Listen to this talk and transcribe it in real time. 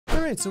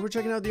right, so we're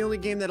checking out the only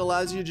game that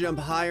allows you to jump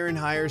higher and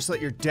higher so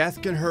that your death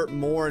can hurt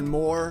more and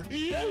more.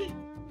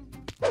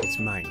 It's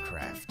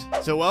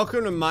Minecraft. So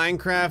welcome to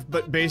Minecraft,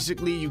 but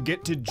basically you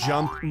get to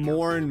jump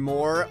more and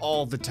more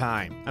all the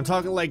time. I'm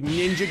talking like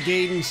Ninja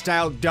Gaiden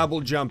style double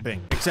jumping,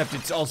 except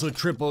it's also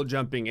triple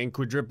jumping and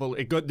quadruple.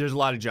 There's a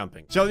lot of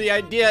jumping. So the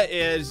idea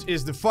is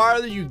the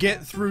farther you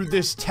get through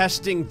this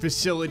testing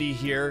facility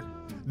here,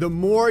 the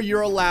more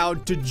you're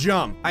allowed to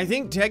jump. I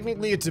think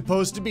technically it's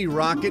supposed to be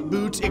rocket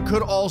boots. It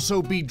could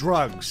also be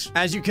drugs.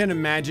 As you can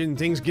imagine,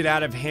 things get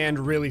out of hand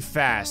really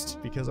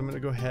fast because I'm gonna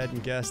go ahead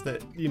and guess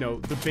that, you know,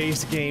 the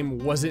base game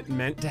wasn't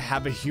meant to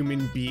have a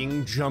human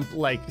being jump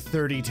like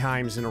 30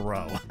 times in a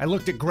row. I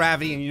looked at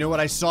gravity and you know what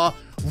I saw?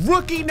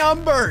 Rookie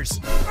numbers!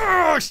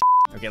 Oh,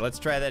 okay, let's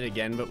try that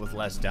again, but with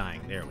less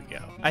dying. There we go.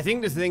 I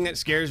think the thing that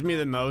scares me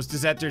the most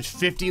is that there's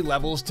 50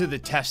 levels to the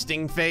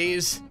testing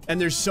phase, and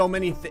there's so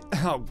many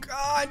oh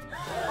God.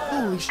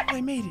 Holy shit,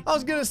 I made it. I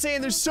was gonna say,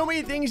 and there's so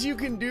many things you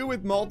can do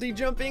with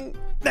multi-jumping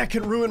that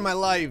can ruin my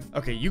life.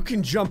 Okay, you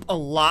can jump a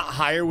lot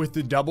higher with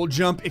the double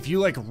jump if you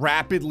like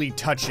rapidly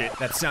touch it.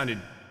 That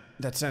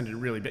sounded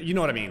really bad. You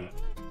know what I mean?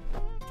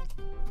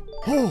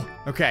 Oh,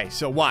 okay,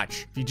 so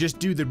watch. If you just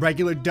do the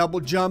regular double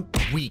jump,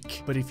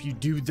 weak. But if you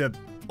do the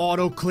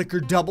auto clicker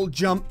double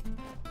jump,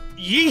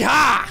 yeehaw!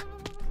 How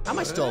am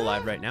I still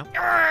alive right now?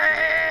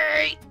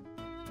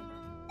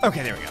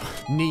 Okay, there we go.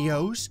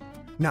 Neos,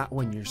 not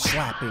when you're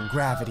slapping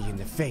gravity in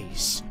the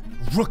face.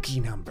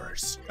 Rookie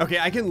numbers. Okay,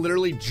 I can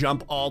literally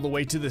jump all the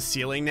way to the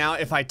ceiling now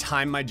if I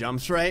time my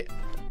jumps right.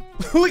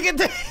 Look at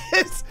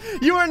this!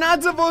 You are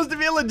not supposed to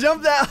be able to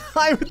jump that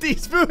high with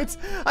these boots.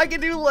 I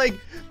can do like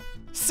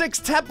 6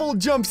 temple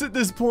jumps at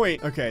this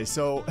point. Okay,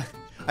 so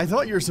I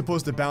thought you were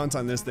supposed to bounce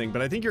on this thing,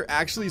 but I think you're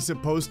actually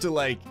supposed to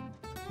like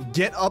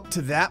get up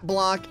to that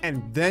block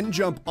and then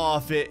jump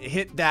off it,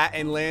 hit that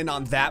and land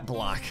on that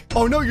block.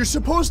 Oh no, you're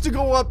supposed to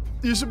go up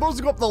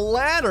the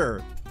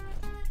ladder.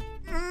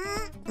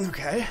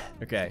 Okay.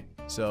 Okay,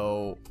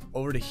 so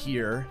over to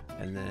here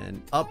and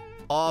then up,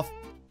 off,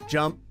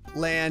 jump,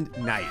 land,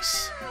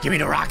 nice. Give me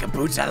the rocket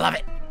boots, I love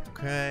it.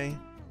 Okay,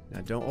 now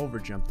don't over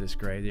jump this,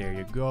 Gray. There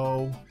you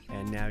go.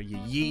 And now you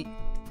yeet.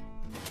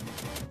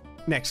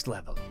 Next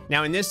level.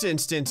 Now in this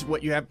instance,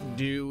 what you have to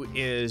do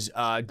is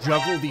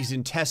juggle these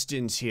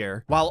intestines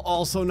here while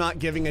also not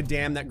giving a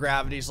damn that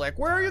gravity's like,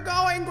 where are you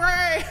going,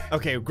 Gray?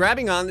 Okay,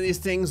 grabbing onto these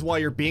things while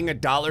you're being a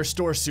dollar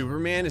store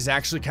Superman is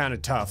actually kind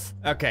of tough.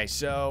 Okay,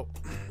 so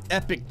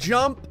epic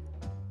jump,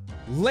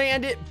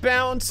 land it,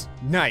 bounce,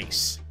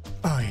 nice.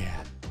 Oh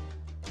yeah.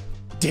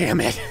 Damn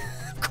it.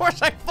 Of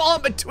course I fall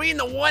in between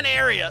the one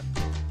area.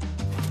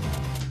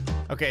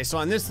 Okay, so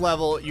on this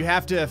level, you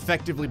have to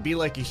effectively be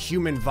like a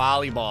human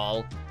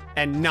volleyball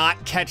and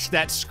not catch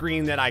that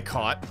screen that I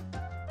caught.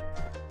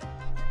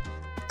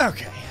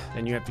 Okay,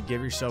 then you have to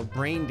give yourself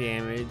brain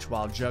damage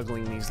while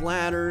juggling these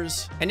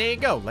ladders. And there you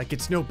go, like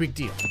it's no big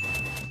deal.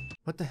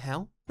 What the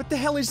hell? What the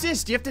hell is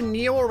this? Do you have to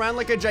kneel around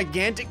like a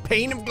gigantic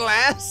pane of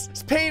glass?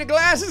 This pane of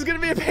glass is gonna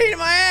be a pain in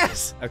my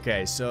ass.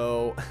 Okay,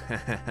 so,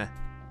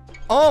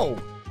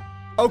 oh.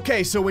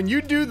 Okay, so when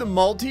you do the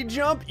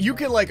multi-jump, you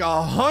can like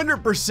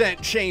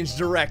 100% change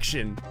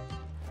direction.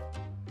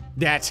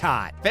 That's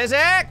hot.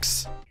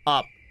 Physics!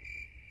 Up.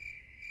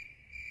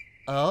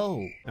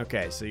 Oh.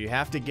 Okay, so you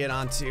have to get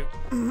onto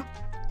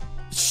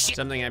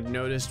something I've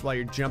noticed while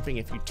you're jumping.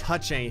 If you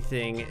touch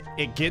anything,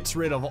 it gets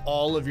rid of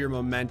all of your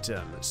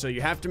momentum. So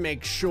you have to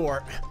make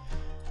sure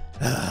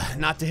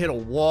not to hit a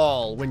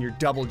wall when you're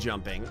double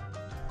jumping.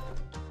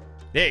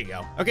 There you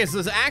go. Okay, so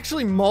there's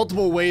actually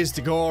multiple ways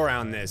to go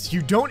around this.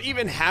 You don't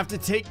even have to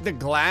take the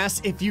glass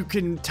if you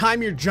can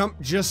time your jump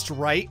just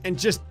right and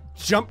just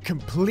jump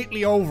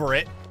completely over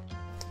it.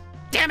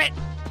 Damn it!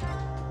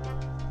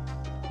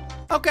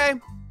 Okay.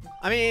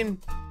 I mean,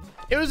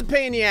 it was a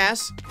pain in the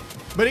ass,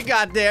 but it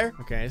got there.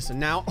 Okay, so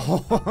now,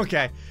 oh,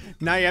 okay.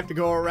 Now you have to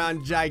go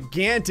around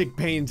gigantic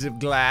panes of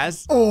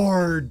glass.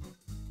 Or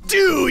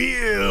do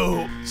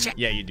you?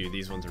 Yeah, you do.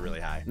 These ones are really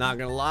high. Not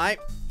gonna lie.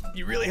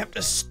 You really have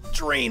to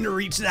strain to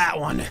reach that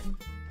one.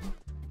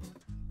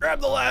 Grab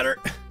the ladder,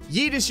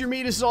 yeetus your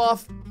meatus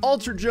off,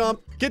 ultra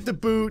jump, get the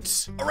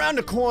boots, around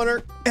the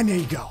corner, and there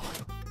you go.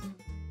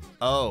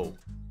 Oh.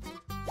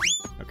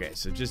 Okay,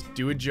 so just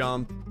do a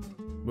jump,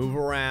 move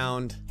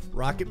around,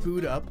 rocket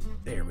boot up,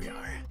 there we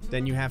are.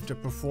 Then you have to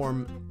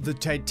perform the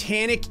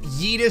Titanic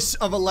yeetus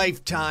of a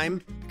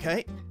lifetime,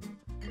 okay?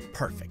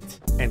 Perfect,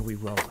 and we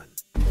rolling.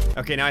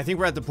 Okay, now I think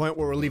we're at the point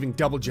where we're leaving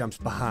double jumps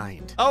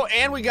behind. Oh,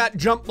 and we got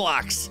jump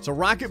blocks. So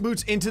rocket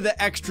boots into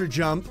the extra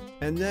jump,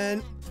 and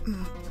then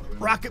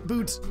rocket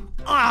boots,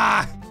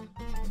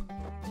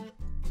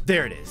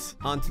 there it is.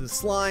 Onto the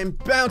slime,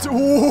 bounce,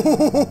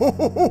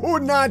 ooh,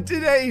 not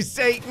today,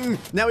 Satan.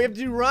 Now we have to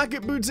do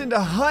rocket boots into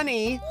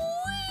honey.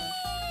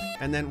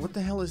 And then what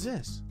the hell is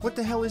this? What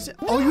the hell is it?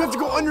 Oh, you have to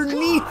go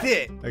underneath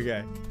it.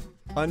 Okay,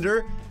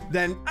 under,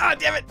 then,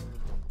 damn it.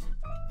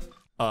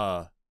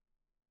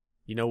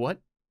 You know what?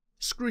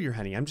 Screw your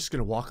honey, I'm just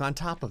gonna walk on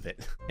top of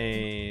it.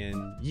 And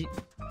yeet.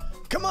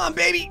 Come on,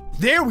 baby!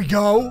 There we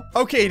go!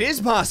 Okay, it is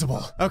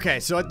possible.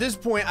 Okay, so at this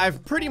point,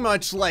 I've pretty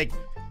much, like,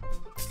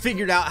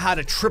 figured out how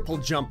to triple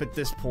jump at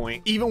this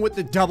point, even with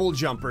the double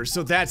jumper,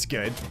 so that's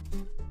good.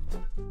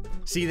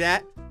 See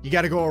that? You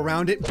gotta go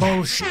around it.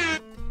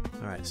 Bullshit.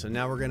 Alright, so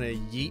now we're gonna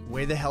yeet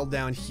way the hell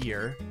down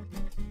here.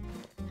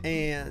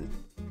 And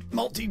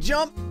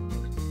multi-jump.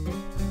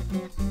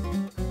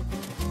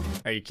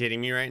 Are you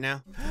kidding me right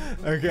now?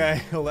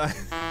 Okay, hold on.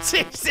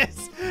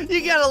 Jesus,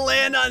 you gotta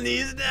land on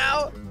these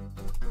now?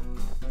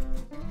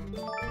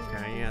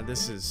 Okay, yeah,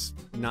 this is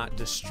not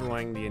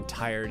destroying the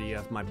entirety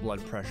of my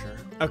blood pressure.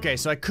 Okay,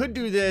 so I could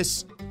do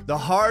this the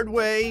hard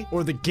way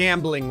or the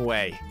gambling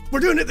way.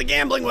 We're doing it the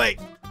gambling way.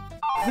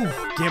 Whew,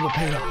 gamble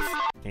paid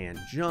off. And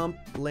jump,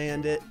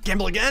 land it.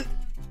 Gamble again.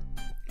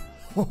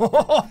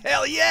 Oh,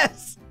 hell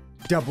yes.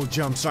 Double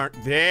jumps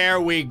aren't, there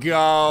we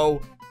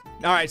go.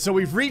 All right, so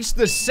we've reached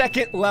the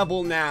second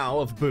level now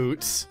of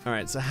boots. All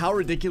right, so how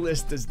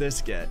ridiculous does this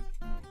get?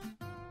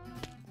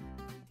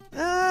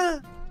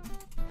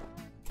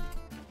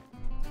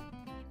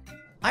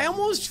 I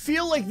almost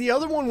feel like the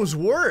other one was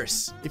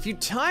worse. If you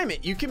time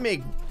it, you can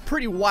make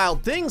pretty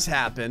wild things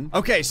happen.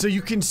 Okay, so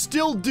you can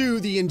still do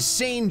the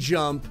insane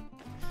jump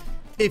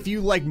if you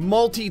like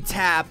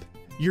multi-tap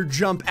your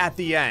jump at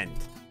the end.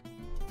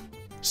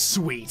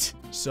 Sweet.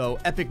 So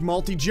epic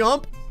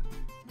multi-jump.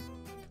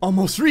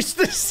 Almost reached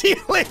the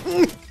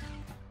ceiling.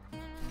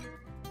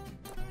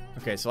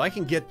 Okay, so I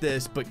can get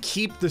this, but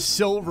keep the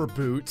silver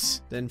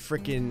boots. Then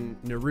frickin'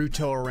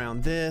 Naruto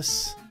around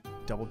this.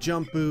 Double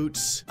jump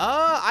boots.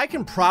 I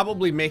can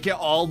probably make it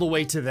all the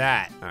way to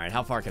that. All right,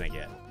 how far can I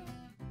get?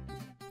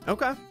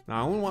 Okay, now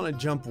I only want to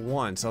jump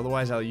once,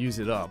 otherwise I'll use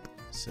it up.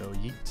 So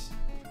yeet,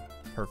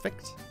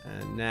 perfect.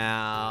 And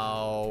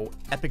now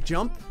epic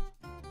jump,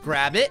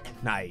 grab it,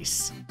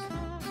 nice.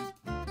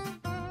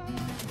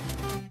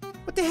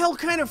 What the hell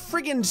kind of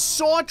friggin'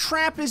 saw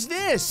trap is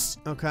this?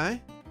 Okay,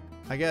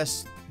 I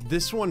guess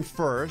this one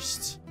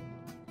first.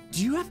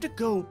 Do you have to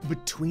go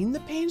between the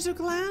panes of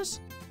glass?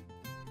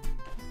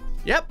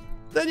 Yep,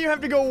 then you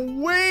have to go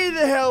way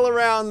the hell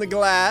around the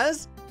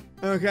glass.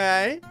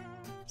 Okay,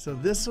 so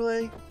this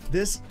way,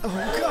 this,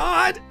 oh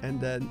God. And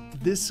then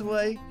this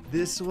way,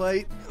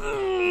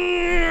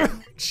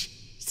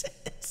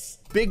 Jesus.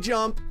 Big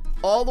jump,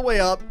 all the way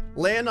up,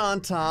 land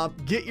on top,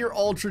 get your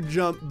ultra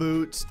jump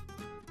boots,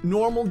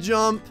 normal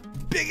jump,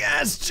 big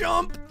ass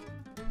jump.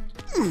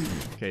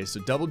 Okay, so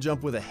double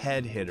jump with a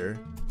head hitter.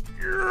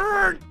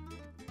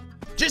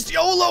 Just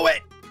YOLO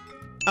it.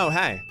 Oh,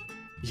 hey.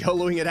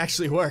 YOLOing it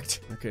actually worked.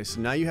 Okay, so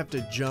now you have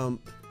to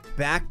jump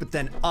back, but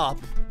then up.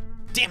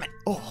 Damn it.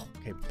 Oh,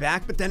 okay,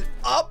 back, but then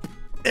up.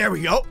 There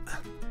we go.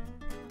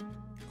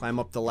 Climb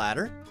up the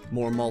ladder.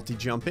 More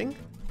multi-jumping.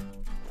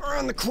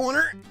 Around the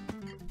corner.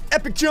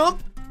 Epic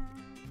jump.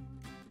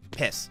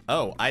 Piss.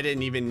 Oh, I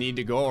didn't even need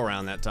to go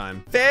around that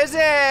time.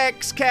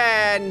 Physics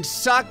can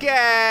suck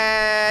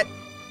it.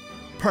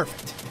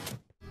 Perfect.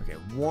 Okay,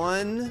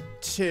 1,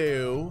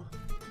 2,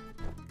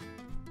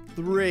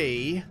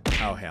 3.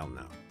 Oh, hell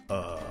no.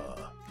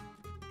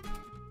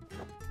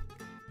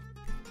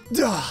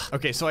 Duh.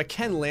 Okay, so I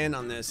can land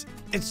on this.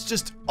 It's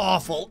just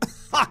awful.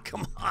 Ah, oh,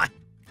 come on.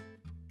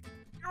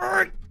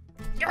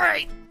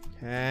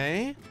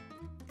 Okay.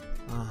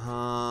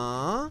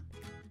 Uh-huh.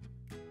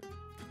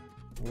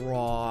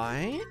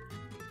 Right.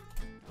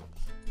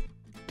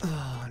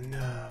 Oh,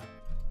 no.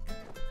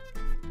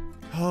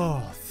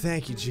 Oh,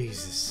 thank you,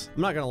 Jesus.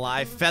 I'm not gonna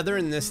lie,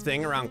 feathering this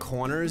thing around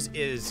corners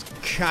is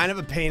kind of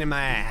a pain in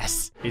my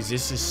ass. Is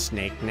this a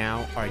snake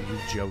now? Are you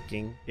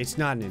joking? It's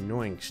not an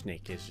annoying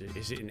snake, is it?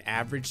 Is it an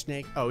average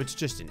snake? Oh, it's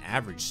just an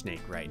average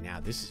snake right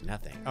now. This is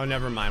nothing. Oh,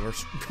 never mind.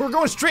 We're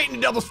going straight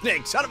into double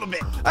snake, son of a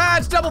bitch. Ah,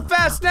 it's double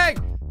fast snake.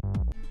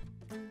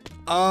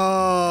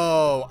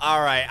 Oh,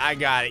 all right, I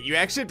got it. You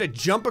actually have to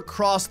jump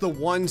across the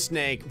one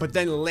snake, but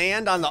then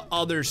land on the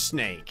other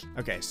snake.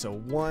 Okay, so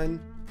 1,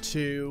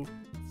 2,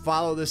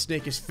 follow the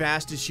snake as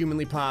fast as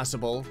humanly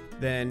possible,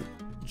 then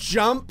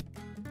jump,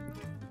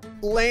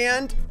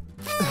 land.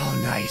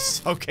 Oh,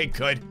 nice. Okay,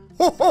 good.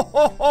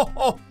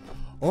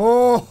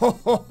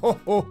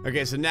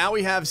 Okay, so now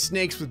we have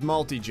snakes with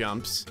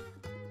multi-jumps.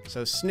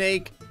 So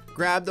snake,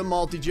 grab the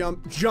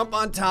multi-jump, jump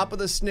on top of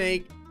the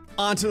snake,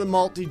 onto the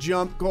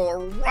multi-jump,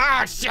 go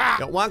rasha.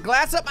 Don't want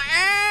glass up my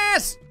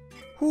ass.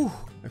 Whew.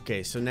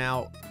 Okay, so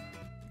now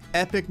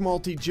epic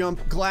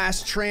multi-jump,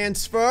 glass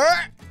transfer.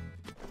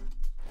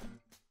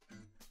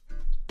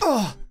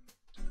 Oh,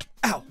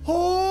 ow.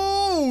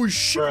 Oh,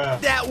 shit.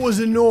 Bruh. That was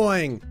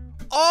annoying.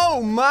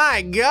 Oh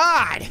my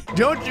God.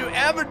 Don't you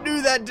ever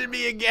do that to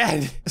me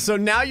again. So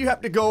now you have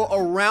to go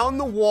around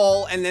the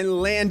wall and then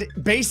land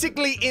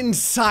basically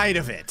inside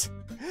of it.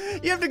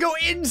 You have to go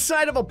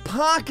inside of a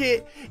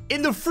pocket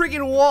in the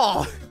freaking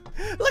wall.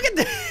 Look at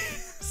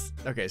this.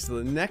 Okay, so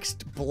the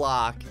next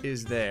block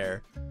is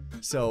there.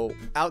 So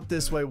out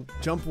this way,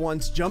 jump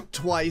once, jump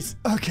twice.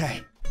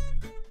 Okay.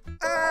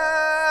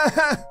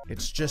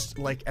 It's just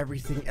like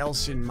everything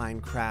else in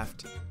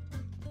Minecraft.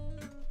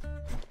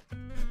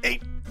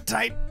 8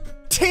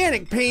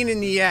 titanic pain in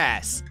the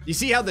ass. You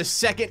see how the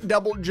second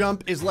double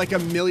jump is like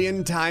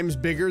 1,000,000 times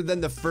bigger than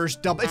the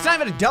first double? It's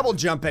not even a double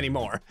jump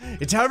anymore.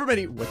 It's however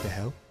many, what the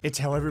hell? It's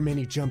however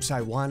many jumps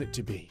I want it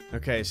to be.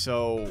 Okay,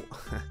 so,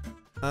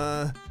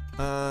 and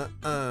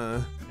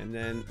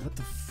then, what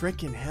the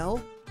frickin'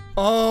 hell?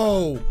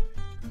 Oh,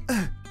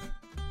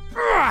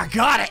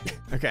 got it.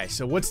 Okay,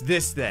 so what's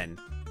this then?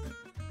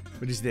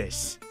 What is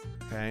this?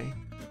 Okay,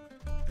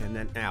 and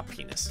then,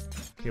 penis.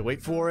 Okay,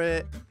 wait for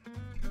it.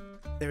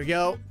 There we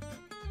go.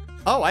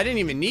 Oh, I didn't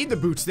even need the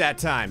boots that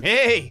time.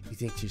 Hey! You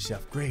think to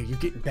yourself, Gray, you're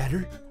getting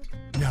better?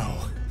 No.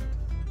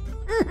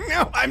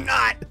 No, I'm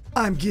not.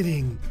 I'm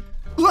getting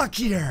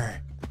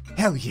luckier.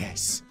 Hell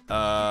yes.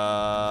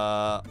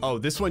 Oh,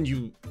 this one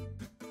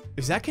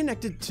is that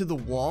connected to the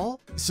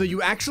wall? So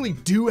you actually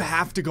do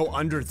have to go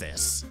under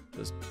this.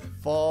 Just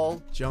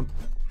fall, jump,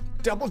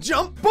 double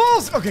jump,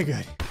 balls! Okay,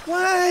 good.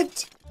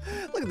 What?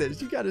 Look at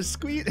this, you gotta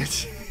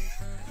squeeze.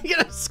 You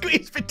gotta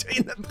squeeze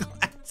between the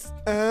glass.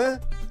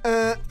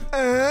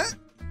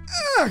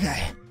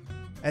 Okay.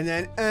 And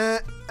then,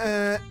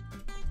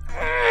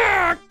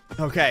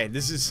 okay,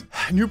 this is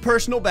new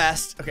personal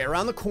best. Okay,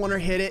 around the corner,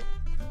 hit it.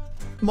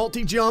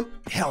 Multi-jump,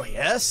 hell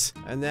yes.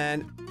 And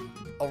then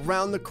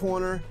around the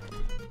corner.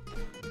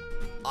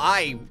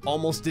 I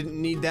almost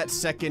didn't need that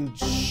second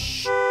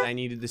I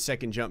needed the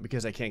second jump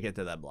because I can't get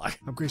to that block.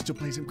 I'm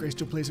Graystillplays, I'm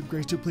Graystillplays, I'm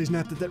Graystillplays.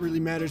 Not that that really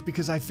matters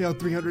because I failed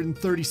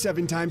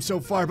 337 times so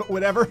far, but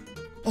whatever.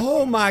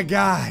 Oh my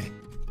God.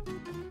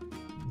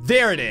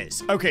 There it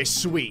is. Okay,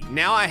 sweet.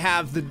 Now I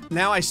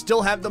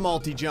still have the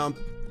multi-jump.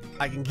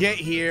 I can get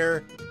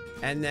here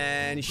and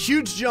then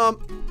huge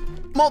jump,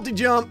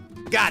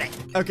 multi-jump, got it.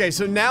 Okay,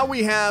 so now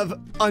we have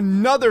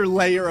another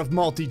layer of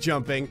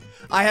multi-jumping.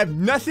 I have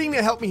nothing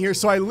to help me here,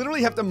 so I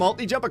literally have to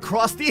multi-jump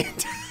across the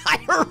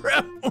entire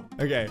room.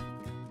 Okay.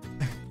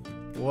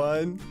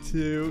 1,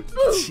 2,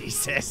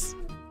 Jesus.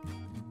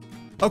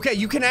 Okay,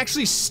 you can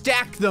actually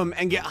stack them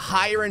and get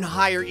higher and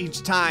higher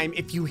each time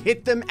if you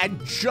hit them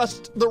at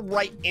just the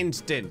right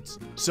instant.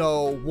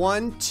 So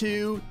 1,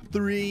 2,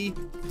 3,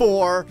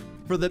 4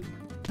 for the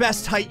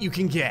best height you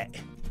can get.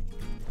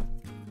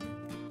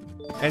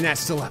 And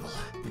that's the level.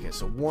 Okay,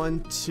 so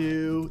 1,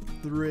 2,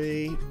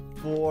 3,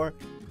 4.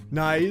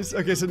 Nice.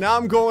 Okay, so now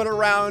I'm going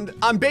around.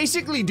 I'm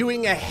basically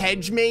doing a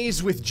hedge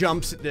maze with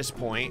jumps at this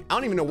point. I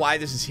don't even know why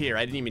this is here.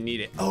 I didn't even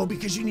need it. Oh,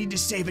 because you need to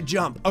save a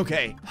jump.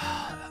 Okay.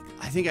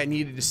 I think I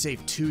needed to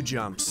save 2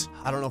 jumps.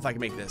 I don't know if I can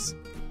make this.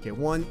 Okay,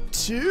 1,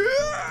 2.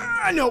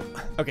 Nope.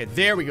 Okay,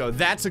 there we go.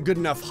 That's a good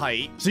enough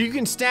height. So you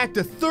can stack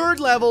the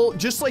 3rd level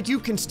just like you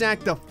can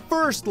stack the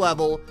 1st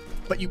level,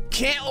 but you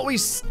can't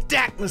always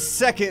stack the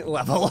 2nd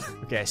level.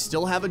 Okay, I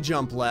still have a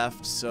jump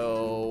left,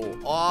 so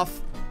off,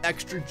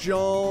 extra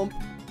jump.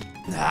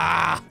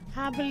 I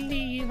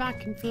believe I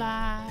can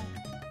fly.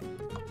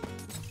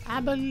 I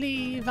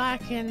believe I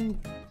can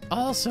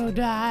also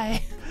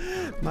die.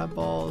 My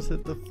balls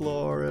hit the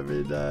floor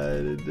every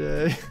day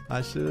today.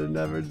 I should have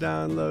never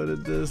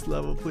downloaded this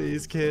level.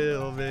 Please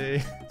kill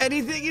me.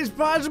 Anything is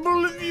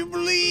possible if you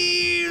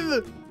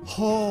believe.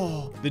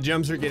 Oh, the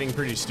jumps are getting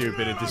pretty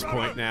stupid at this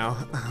point now.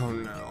 Oh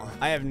no.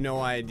 I have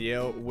no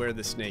idea where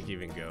the snake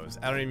even goes.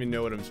 I don't even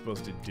know what I'm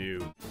supposed to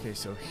do. Okay,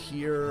 so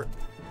here,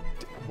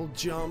 double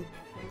jump.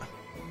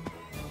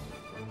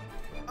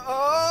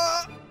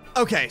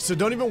 Okay, so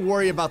don't even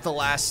worry about the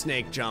last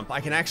snake jump. I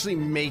can actually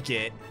make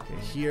it. Okay,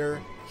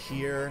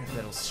 here,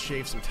 that'll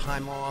shave some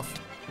time off.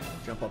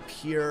 Jump up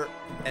here,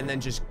 and then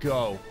just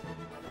go.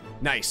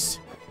 Nice.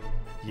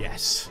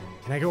 Yes.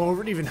 Can I go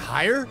over it even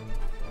higher?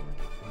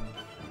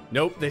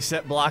 Nope, they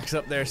set blocks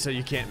up there so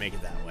you can't make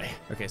it that way.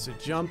 Okay, so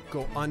jump,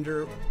 go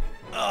under.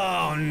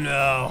 Oh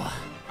no.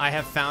 I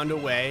have found a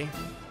way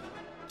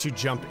to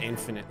jump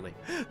infinitely.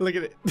 Look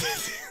at it.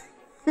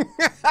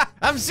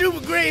 I'm super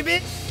great,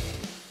 bitch.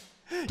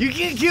 You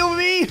can't kill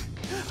me.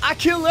 I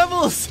kill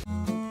levels.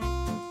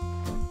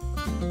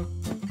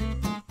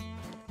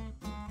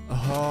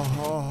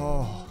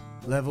 Oh,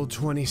 level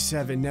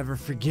 27, never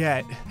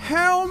forget.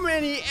 How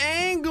many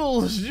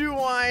angles do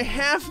I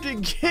have to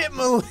get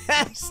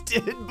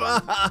molested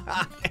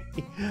by?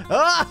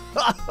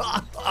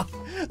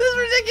 This is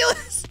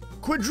ridiculous.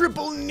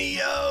 Quadruple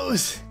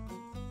Neos.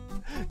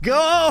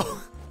 Go.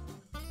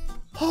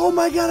 Oh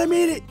my God, I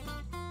made it.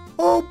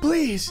 Oh,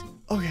 please.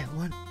 Okay,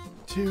 1,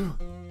 2,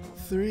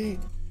 3.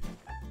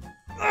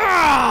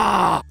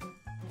 Ah!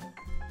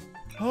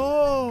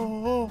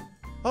 Oh,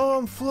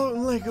 I'm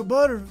floating like a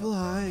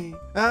butterfly.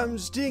 I'm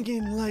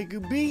stinging like a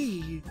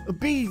bee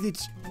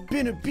that's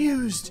been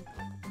abused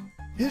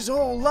his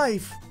whole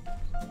life.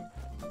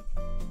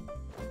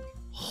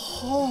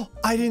 Oh,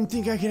 I didn't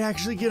think I could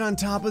actually get on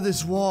top of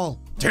this wall.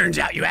 Turns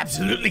out you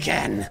absolutely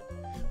can.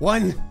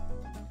 1,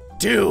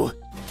 2,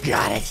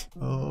 got it.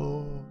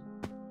 Oh,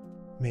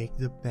 make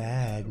the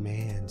bad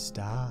man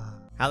stop.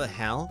 How the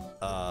hell?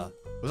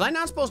 Was I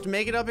not supposed to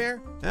make it up here?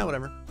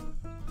 Whatever.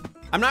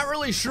 I'm not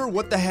really sure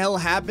what the hell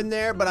happened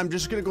there, but I'm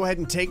just gonna go ahead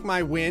and take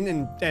my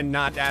win and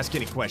not ask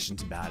any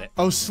questions about it.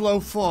 Oh, slow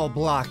fall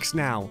blocks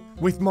now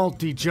with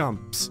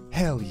multi-jumps.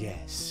 Hell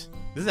yes.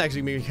 This is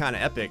actually maybe kind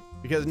of epic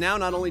because now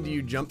not only do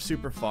you jump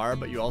super far,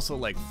 but you also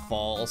like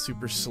fall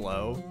super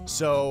slow.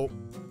 So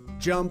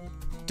jump,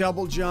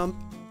 double jump.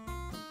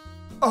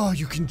 Oh,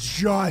 you can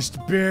just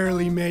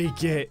barely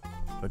make it.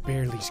 But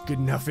barely's good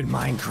enough in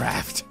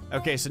Minecraft.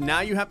 Okay, so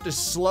now you have to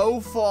slow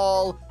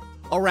fall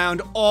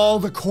around all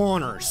the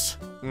corners.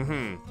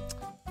 Yeah,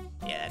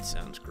 that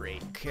sounds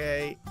great.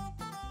 Okay.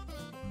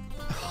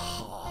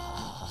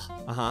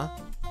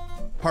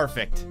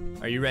 Perfect.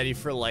 Are you ready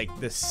for like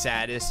the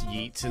saddest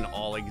yeets in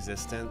all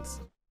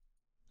existence?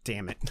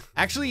 Damn it.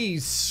 Actually,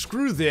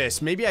 screw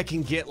this. Maybe I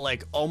can get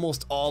like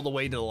almost all the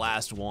way to the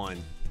last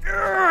one.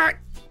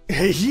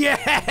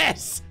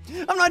 Yes!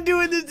 I'm not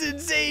doing this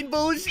insane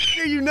bullshit.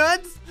 Are you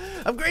nuts?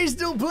 I'm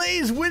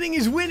Graystillplays. Winning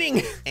is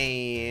winning.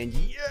 And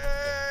yeah,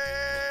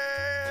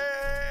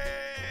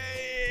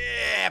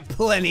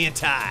 plenty of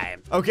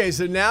time. Okay,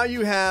 so now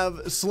you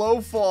have slow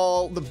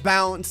fall, the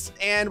bounce,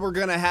 and we're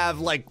gonna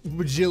have like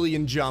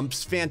bajillion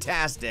jumps.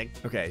 Fantastic.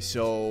 Okay,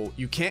 so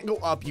you can't go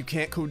up, you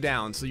can't go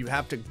down. So you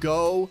have to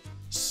go,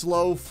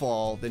 slow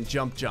fall, then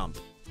jump, jump.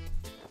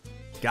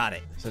 Got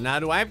it. So now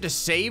do I have to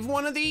save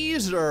one of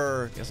these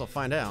or guess I'll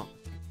find out.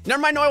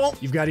 Never mind, no I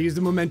won't. You've got to use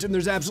the momentum.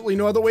 There's absolutely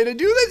no other way to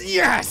do this.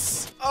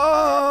 Yes!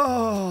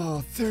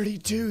 Oh,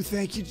 32.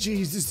 Thank you,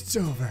 Jesus. It's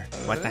over.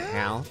 What the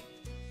hell?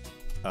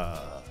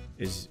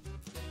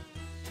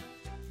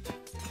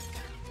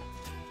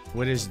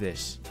 What is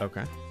this?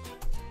 Okay.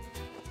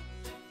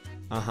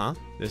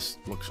 This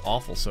looks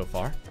awful so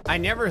far. I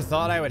never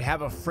thought I would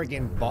have a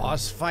friggin'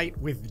 boss fight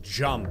with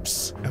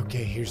jumps.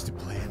 Okay, here's the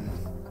plan.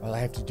 All I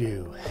have to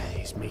do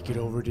is make it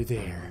over to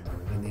there,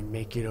 and then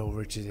make it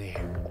over to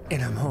there,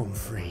 and I'm home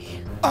free.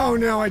 Oh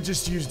no, I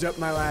just used up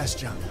my last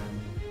jump.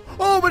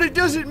 Oh, but it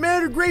doesn't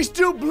matter,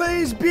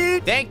 Graystillplays,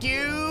 bitch! Thank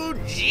you,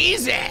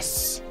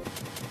 Jesus!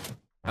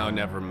 Oh,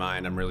 never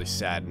mind, I'm really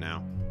sad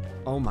now.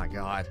 Oh my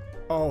God.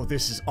 Oh,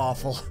 this is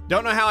awful.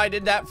 Don't know how I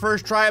did that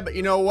first try, but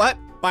you know what?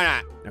 Why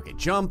not? Okay,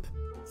 jump,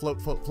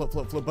 float, float, float,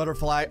 float, float,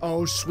 butterfly.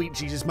 Oh, sweet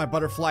Jesus, my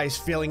butterfly is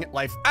failing at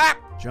life. Ah!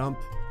 Jump,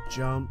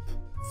 jump.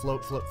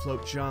 Float, float,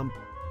 float, jump.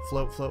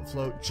 Float, float,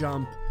 float,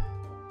 jump.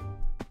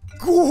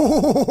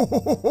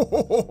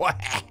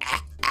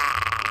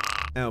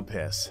 Oh,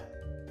 piss.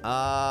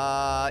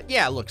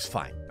 Yeah, it looks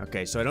fine.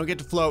 Okay, so I don't get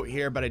to float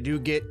here, but I do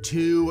get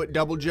 2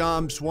 double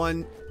jumps.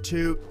 1,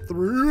 2,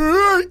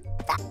 3.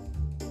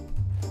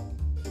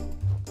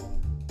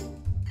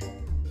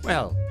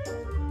 Well,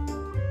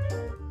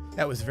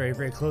 that was very,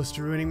 very close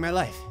to ruining my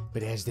life.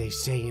 But as they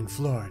say in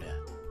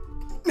Florida,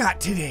 not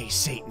today,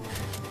 Satan.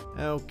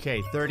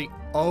 Okay, 30.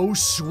 Oh,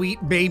 sweet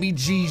baby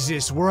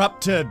Jesus. We're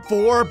up to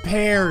 4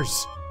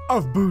 pairs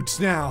of boots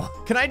now.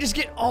 Can I just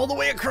get all the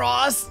way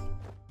across?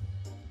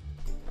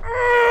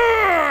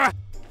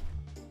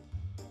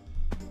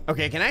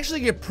 Okay, I can actually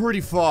get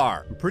pretty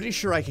far. I'm pretty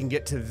sure I can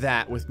get to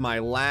that with my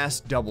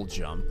last double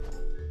jump.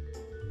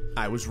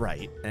 I was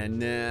right. And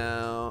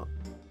now...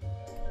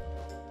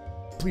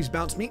 Please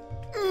bounce me.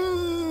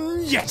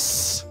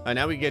 Yes!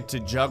 Now we get to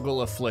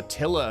juggle a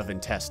flotilla of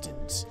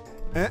intestines.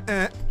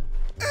 Okay.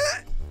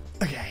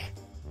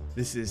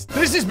 This is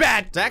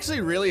bad. It's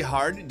actually really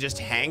hard to just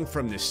hang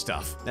from this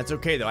stuff. That's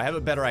okay though, I have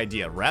a better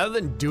idea. Rather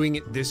than doing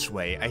it this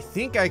way, I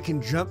think I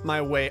can jump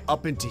my way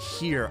up into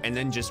here and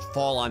then just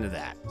fall onto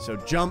that. So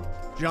jump,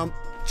 jump,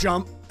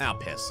 jump. Ow,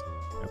 piss.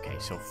 Okay,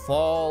 so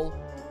fall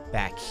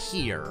back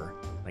here,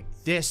 like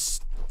this.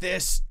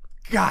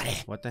 Got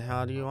it. What the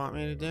hell do you want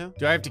me to do?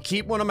 Do I have to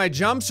keep one of my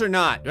jumps or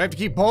not? Do I have to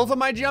keep both of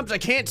my jumps? I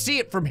can't see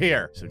it from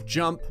here. So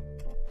jump.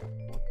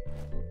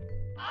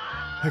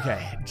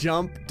 Okay,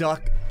 jump,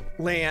 duck,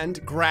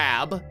 land,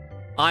 grab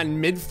on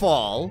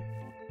mid-fall.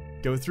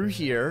 Go through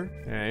here,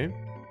 okay.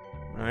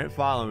 All right,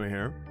 follow me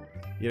here.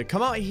 You gotta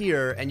come out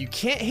here and you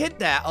can't hit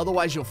that,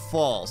 otherwise you'll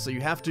fall. So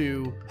you have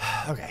to,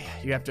 okay,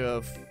 you have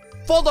to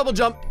full double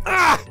jump.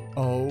 Ah!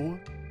 Oh,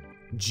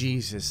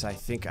 Jesus, I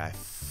think I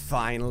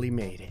finally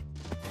made it.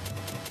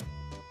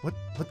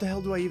 What the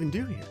hell do I even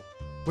do here?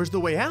 Where's the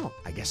way out?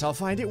 I guess I'll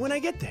find it when I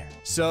get there.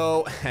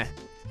 So,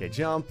 okay,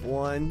 jump,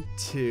 1,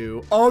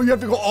 2. Oh, you have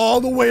to go all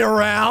the way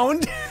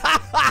around?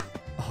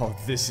 Oh,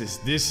 this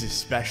is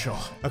special.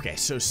 Okay,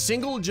 so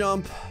single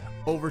jump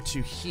over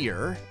to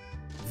here.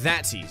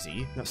 That's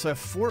easy. So I have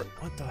 4,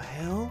 what the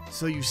hell?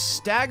 So you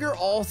stagger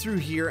all through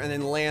here and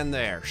then land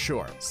there,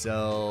 sure.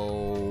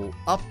 So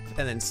up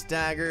and then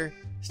stagger.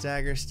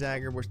 Stagger,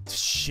 stagger,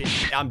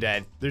 shit, I'm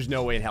dead. There's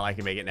no way in hell I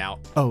can make it now.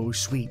 Oh,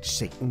 sweet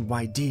Satan,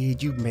 why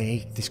did you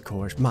make this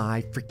course?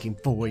 My freaking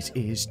voice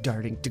is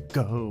starting to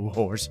go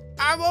hoarse.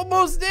 I'm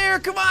almost there,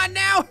 come on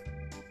now.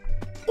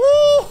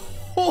 Ooh,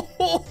 oh,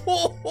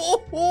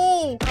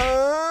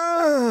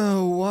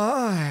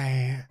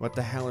 why? What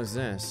the hell is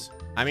this?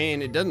 I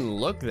mean, it doesn't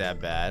look that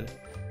bad.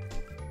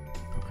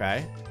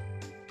 Okay.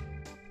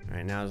 All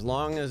right, now as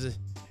long as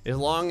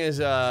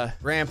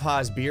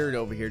Grandpa's beard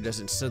over here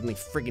doesn't suddenly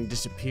friggin'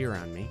 disappear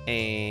on me.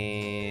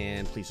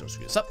 And please don't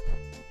screw this up.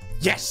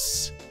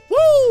 Yes!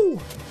 Woo!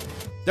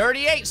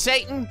 38,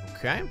 Satan!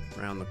 Okay,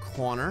 around the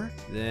corner.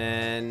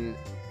 Then,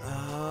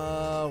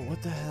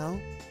 what the hell?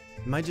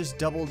 Am I just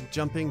double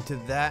jumping to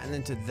that and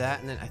then to that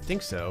and then I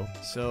think so.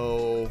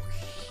 So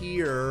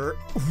here.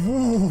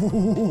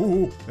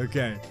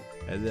 Okay.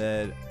 And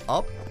then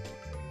up.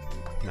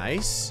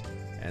 Nice.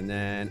 And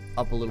then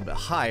up a little bit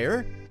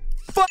higher.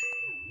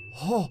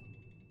 Oh.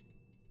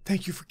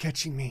 Thank you for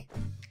catching me.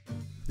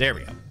 There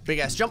we go. Big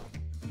ass jump.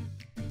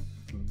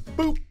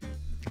 Boop.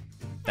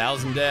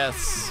 1,000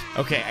 deaths.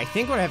 Okay, I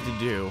think what I have to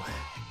do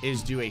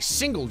is do a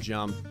single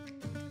jump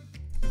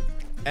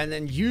and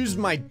then use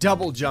my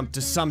double jump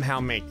to somehow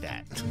make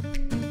that.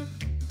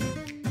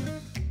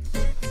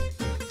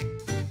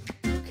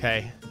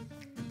 Okay.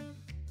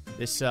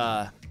 This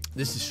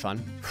is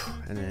fun.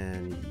 And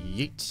then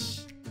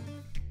yeet.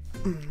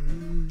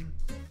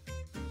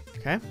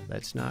 Okay,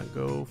 let's not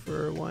go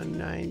for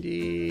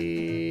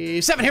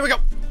 197. Here we go.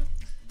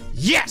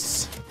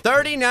 Yes!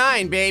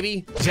 39,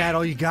 baby. Is that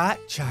all you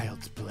got?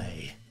 Child's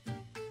play.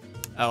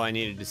 Oh, I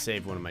needed to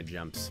save one of my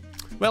jumps.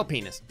 Well,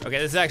 penis. Okay,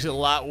 this is actually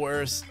a lot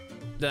worse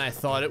than I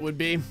thought it would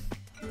be.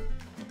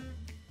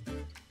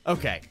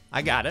 Okay,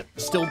 I got it.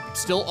 Still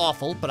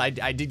awful, but I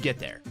did get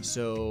there.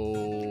 So...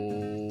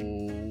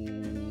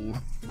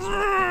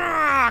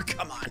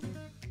 come on.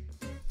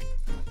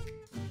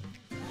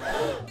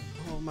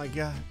 Oh my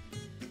god.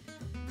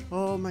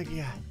 Oh my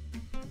god.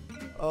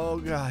 Oh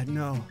god,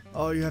 no.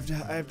 Oh, I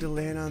have to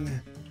land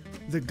on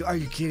the are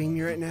you kidding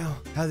me right now?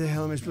 How the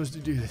hell am I supposed to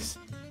do this?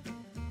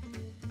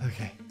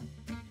 Okay.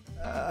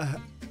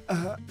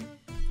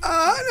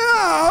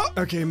 No!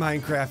 Okay,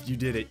 Minecraft, you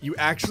did it. You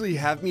actually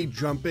have me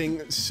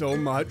jumping so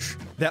much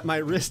that my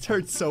wrist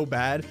hurts so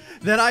bad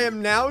that I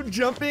am now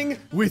jumping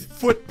with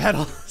foot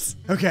pedals.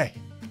 Okay.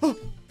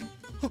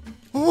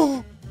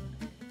 Oh,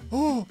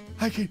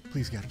 I can,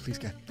 please God.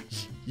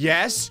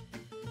 Yes.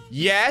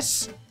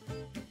 Yes.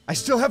 I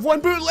still have one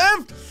boot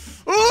left.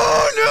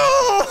 Oh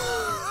no!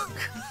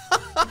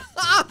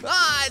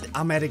 God.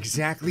 I'm at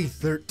exactly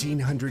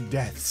 1,300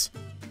 deaths.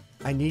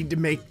 I need to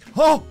make,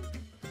 oh,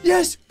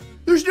 yes.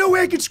 There's no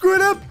way I can screw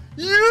it up.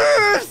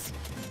 Yes.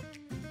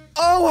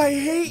 Oh, I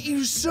hate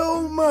you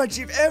so much.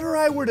 If ever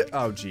I were to,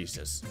 oh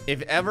Jesus.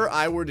 If ever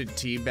I were to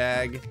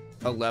teabag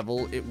a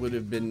level, it would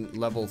have been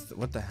level,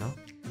 what the hell?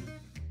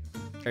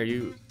 Are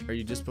you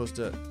just supposed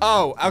to?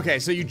 Oh, okay,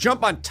 so you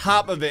jump on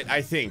top of it,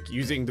 I think,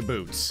 using the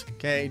boots.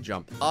 Okay,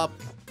 jump up,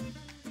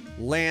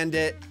 land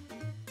it,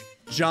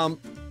 jump,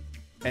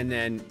 and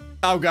then,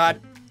 oh God,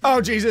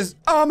 oh Jesus,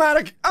 oh,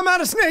 I'm out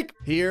of snake.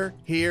 Here,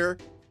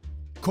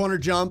 corner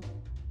jump,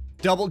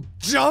 double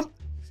jump,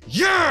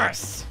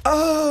 yes!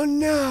 Oh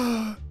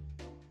no,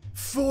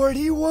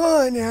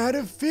 41 out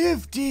of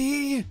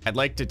 50. I'd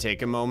like to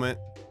take a moment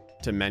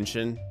to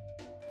mention,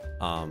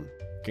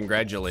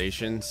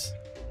 congratulations,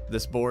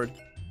 this board,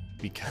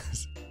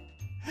 because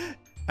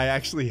I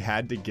actually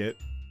had to get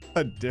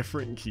a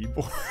different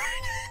keyboard.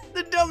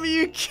 The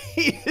W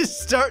key is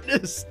starting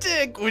to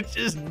stick, which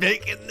is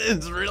making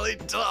this really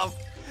tough.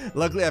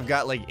 Luckily, I've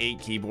got like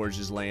 8 keyboards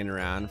just laying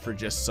around for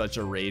just such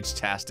a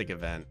rage-tastic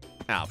event.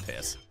 I'll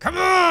piss. Come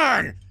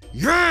on!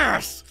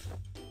 Yes!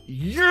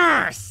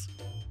 Yes!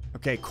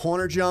 Okay,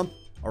 corner jump,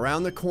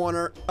 around the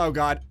corner. Oh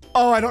God.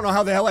 Oh, I don't know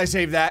how the hell I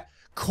saved that.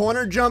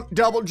 Corner jump,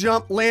 double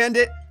jump, land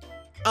it,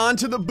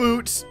 onto the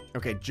boots.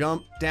 Okay,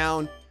 jump,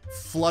 down,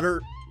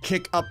 flutter,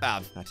 kick up,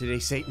 out. Not today,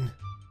 Satan.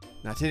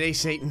 Not today,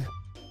 Satan.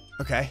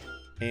 Okay,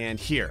 and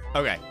here.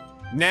 Okay,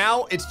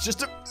 now it's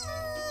just a...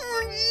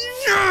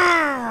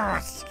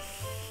 Yes!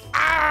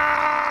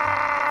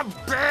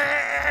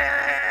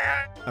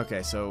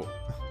 Okay, so...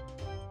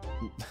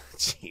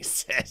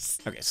 Jesus.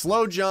 Okay,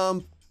 slow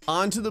jump,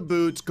 onto the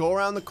boots, go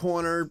around the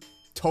corner,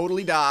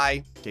 totally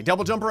die. Okay,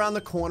 double jump around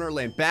the corner,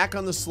 land back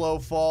on the slow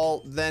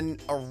fall, then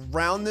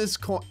around this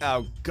corner.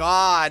 Oh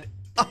God.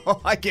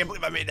 Oh, I can't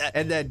believe I made that.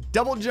 And then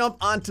double jump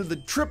onto the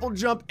triple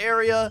jump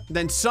area,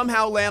 then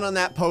somehow land on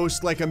that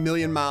post like a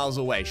million miles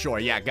away. Sure,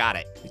 yeah, got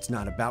it. It's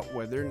not about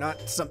whether or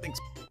not something's...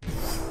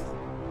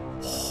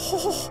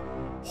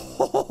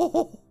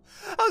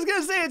 I was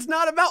gonna say it's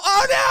not about,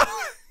 oh no!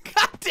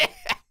 God damn.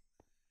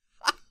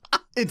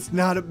 It's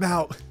not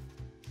about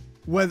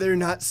whether or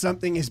not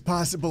something is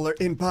possible or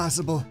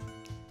impossible.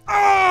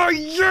 Oh,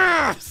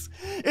 yes!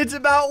 It's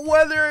about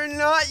whether or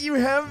not you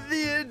have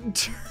the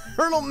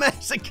eternal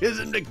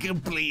masochism to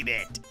complete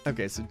it.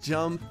 Okay, so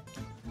jump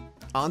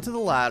onto the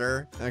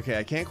ladder. Okay,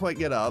 I can't quite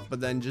get up, but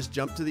then just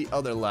jump to the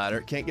other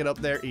ladder. Can't get up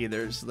there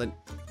either, so then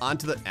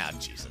onto the, ah,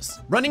 Jesus.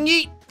 Running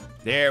yeet!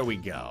 There we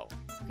go.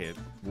 Okay,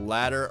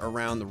 ladder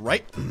around the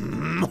right.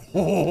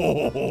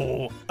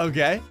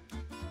 Okay,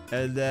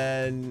 and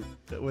then,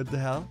 what the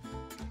hell?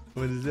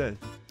 What is this?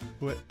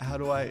 What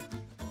am I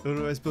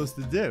supposed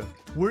to do?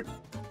 Where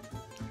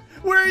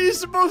are you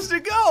supposed to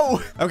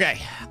go?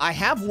 Okay, I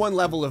have one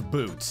level of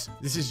boots.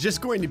 This is just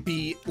going to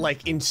be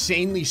like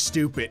insanely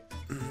stupid.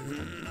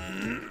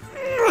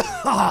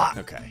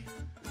 Okay,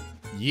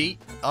 yeet,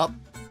 up,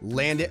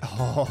 land it.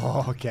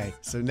 Oh, okay,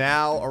 so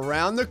now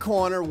around the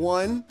corner,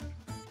 one,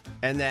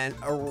 and then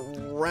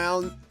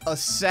around a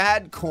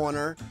sad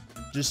corner,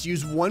 just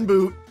use one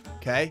boot,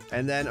 okay?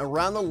 And then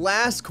around the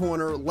last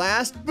corner,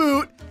 last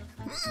boot,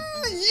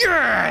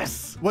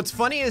 Yes! What's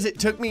funny is it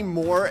took me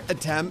more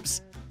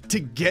attempts to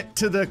get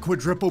to the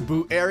quadruple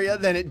boot area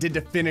than it did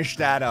to finish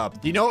that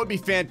up. You know what would be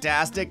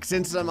fantastic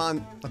since I'm on,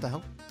 what the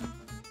hell?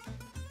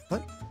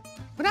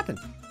 What happened?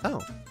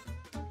 Oh.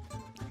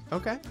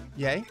 Okay,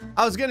 yay.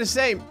 I was gonna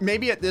say,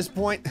 maybe at this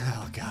point,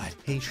 oh God,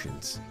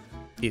 patience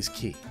is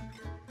key.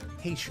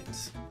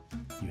 Patience.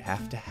 You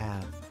have to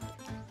have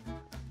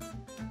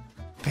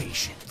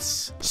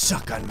patience.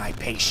 Suck on my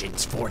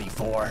patience,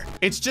 44.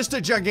 It's just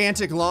a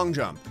gigantic long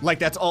jump. Like,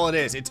 that's all it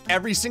is. It's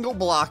every single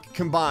block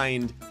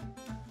combined,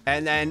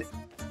 and then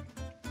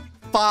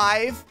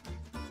 5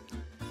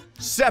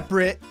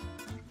 separate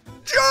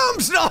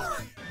jumps. No!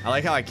 I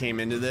like how I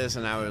came into this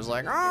and I was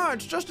like, oh,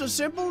 it's just a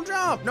simple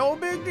jump, no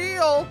big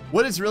deal.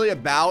 What it's really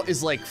about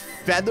is like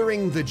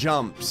feathering the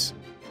jumps.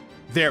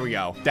 There we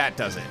go, that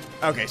does it.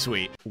 Okay,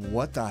 sweet.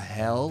 What the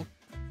hell?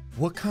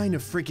 What kind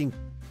of freaking,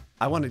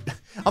 I'm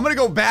gonna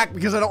go back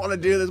because I don't wanna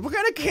do this. What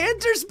kind of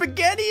cancer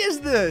spaghetti is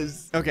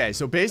this? Okay,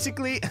 so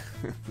basically, I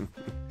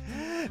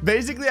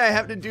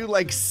have to do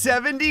like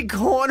 70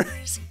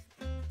 corners.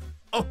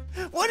 Oh,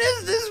 what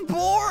is this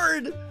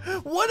board?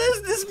 What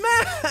is this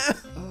map?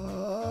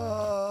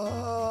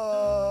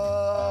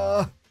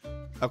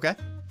 Okay.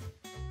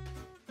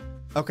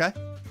 Okay.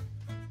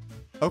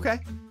 Okay.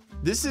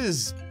 This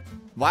is,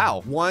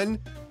 wow. 1,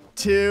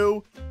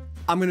 2,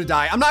 I'm gonna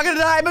die. I'm not gonna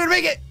die, I'm gonna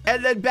make it.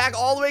 And then back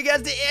all the way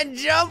against the end,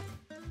 jump.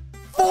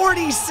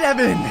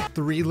 47.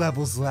 3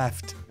 levels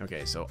left.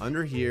 Okay, so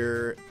under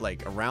here,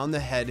 like around the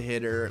head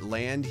hitter,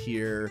 land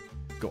here,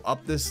 go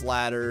up this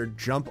ladder,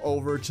 jump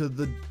over to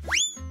the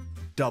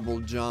double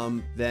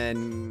jump,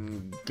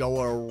 then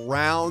go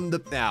around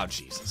the, oh,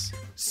 Jesus.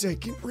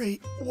 Second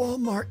rate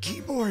Walmart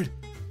keyboard.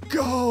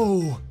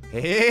 Go!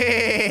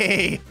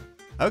 Hey!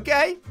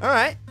 Okay, all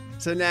right.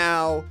 So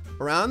now,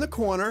 around the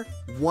corner,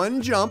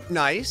 1 jump,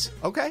 nice.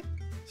 Okay,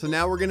 so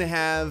now we're gonna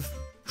have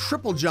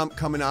triple jump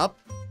coming up.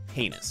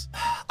 Heinous.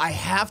 I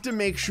have to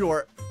make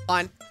sure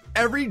on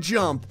every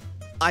jump,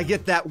 I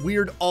get that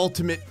weird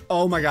ultimate,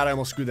 oh my God, I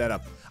almost screwed that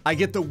up. I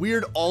get the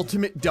weird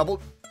ultimate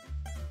double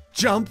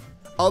jump,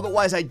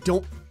 otherwise I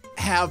don't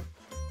have,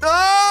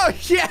 oh,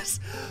 yes!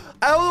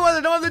 Otherwise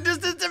I don't have the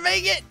distance to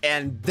make it,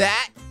 and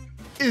that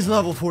is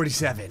level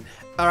 47.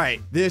 All right,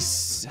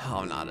 this,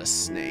 oh, not a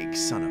snake,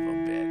 son of a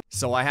bitch.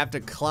 So I have to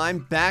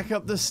climb back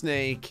up the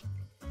snake,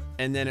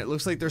 and then it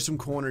looks like there's some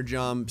corner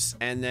jumps,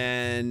 and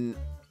then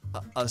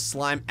a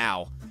slime,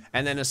 ow,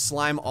 and then a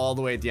slime all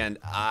the way at the end.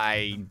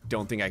 I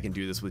don't think I can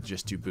do this with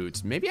just 2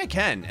 boots. Maybe I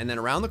can, and then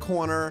around the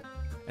corner,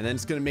 and then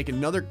it's gonna make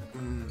another,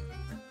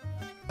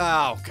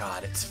 oh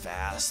God, it's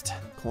fast.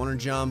 Corner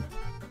jump,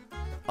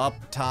 up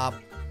top,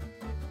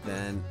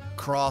 then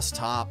cross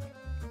top,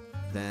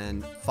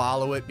 then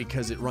follow it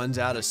because it runs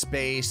out of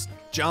space.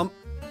 Jump,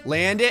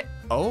 land it.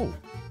 Oh,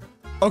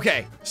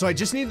 okay. So I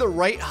just need the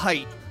right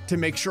height to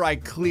make sure I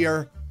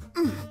clear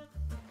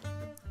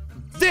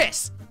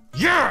this.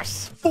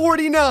 Yes,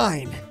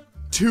 49,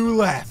 2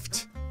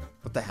 left.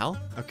 What the hell?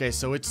 Okay,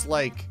 so it's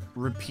like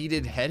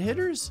repeated head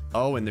hitters.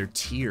 Oh, and they're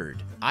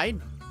tiered.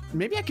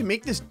 Maybe I can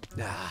make this,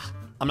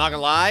 I'm not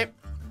gonna lie.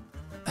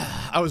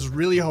 I was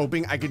really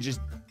hoping I could just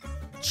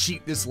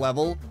cheat this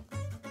level.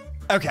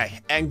 Okay,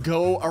 and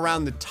go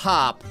around the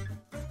top.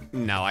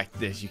 No,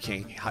 you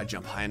can't high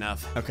jump high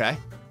enough. Okay.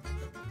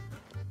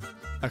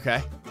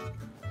 Okay.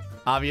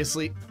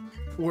 Obviously,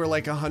 we're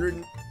like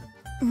 100,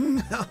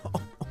 no.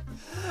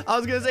 I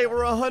was gonna say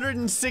we're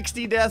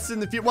 160 deaths in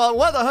the future. Well, it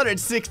was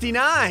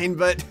 169,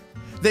 but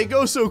they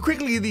go so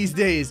quickly these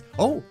days.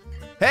 Oh,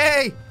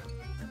 hey,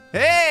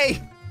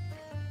 hey.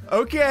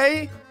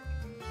 Okay.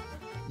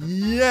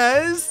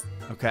 Yes.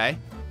 Okay.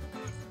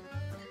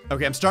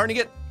 Okay, I'm starting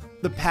to get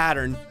the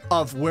pattern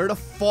of where to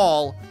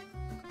fall,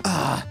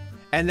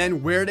 and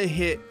then where to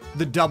hit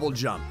the double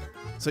jump.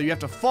 So you have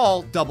to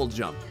fall, double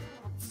jump.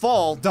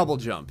 Fall, double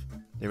jump.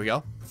 There we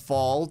go.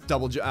 Fall,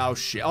 double jump. Oh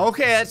shit.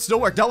 Okay, that still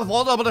worked. Double,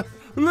 fall, double jump.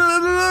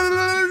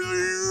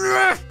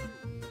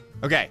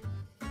 Okay.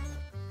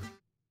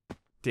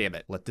 Damn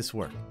it. Let this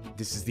work.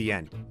 This is the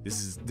end. This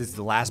is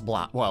the last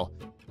block. Well.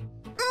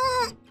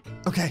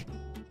 Okay.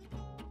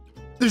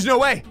 There's no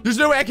way. There's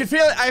no way I can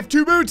feel it. I have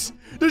 2 boots.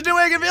 There's no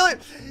way I can feel it.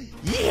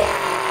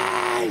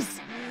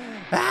 Yes!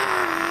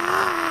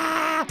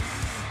 Ah!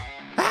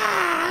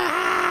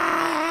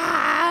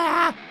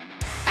 Ah!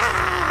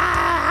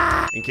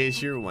 Ah! In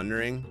case you're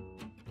wondering,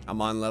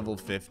 I'm on level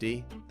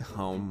 50.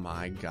 Oh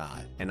my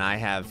God. And I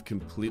have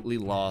completely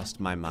lost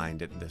my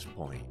mind at this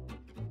point.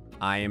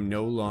 I am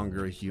no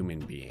longer a human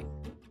being.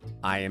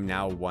 I am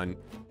now one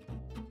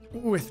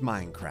with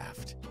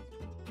Minecraft.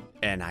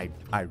 And I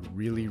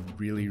really,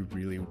 really,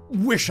 really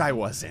wish I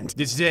wasn't.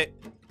 This is it.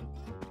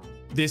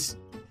 This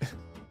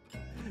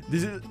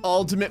is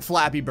ultimate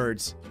Flappy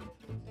Birds.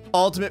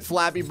 Ultimate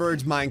Flappy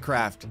Birds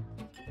Minecraft.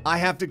 I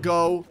have to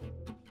go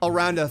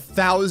around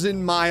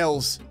 1,000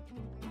 miles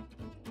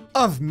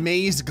of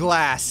maze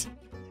glass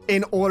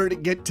in order to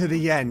get to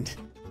the end.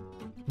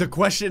 The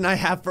question I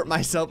have for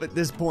myself at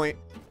this point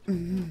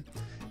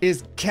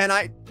is, can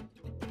I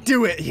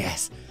do it?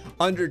 Yes.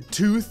 Under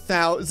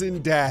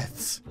 2,000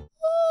 deaths.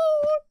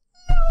 Oh,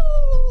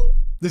 no.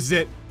 This is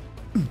it.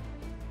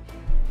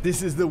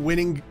 This is the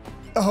winning.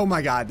 Oh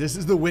my God, this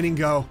is the winning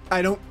go.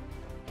 I don't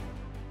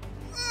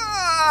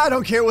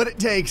care what it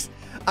takes.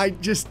 I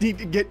just need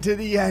to get to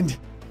the end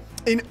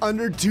in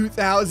under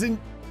 2,000.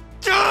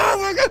 Oh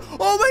my God,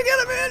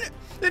 I'm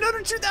in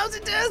under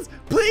 2,000 deaths.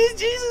 Please,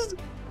 Jesus.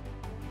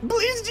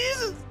 Please,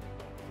 Jesus.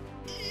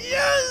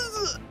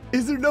 Yes.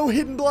 Is there no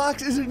hidden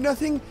blocks? Is there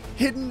nothing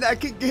hidden that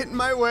could get in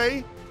my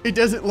way? It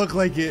doesn't look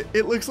like it.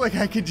 It looks like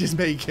I could just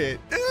make it.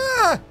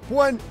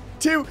 1,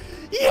 2,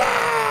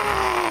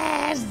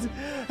 yes!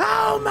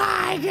 Oh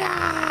my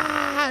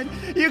God!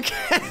 You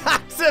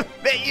cannot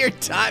submit your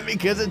time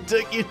because it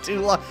took you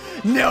too long.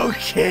 No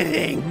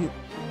kidding.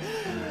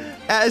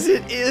 As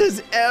it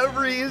is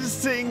every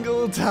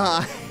single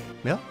time.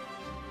 Well,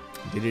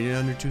 I did it in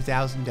under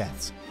 2,000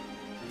 deaths.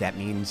 That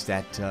means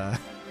that,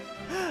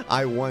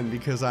 I won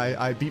because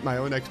I beat my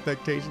own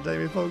expectations.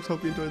 Anyway, folks,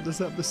 hope you enjoyed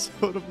this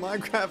episode of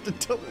Minecraft.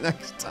 Until the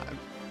next time,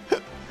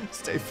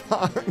 stay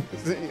far.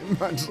 See you.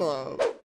 Much love.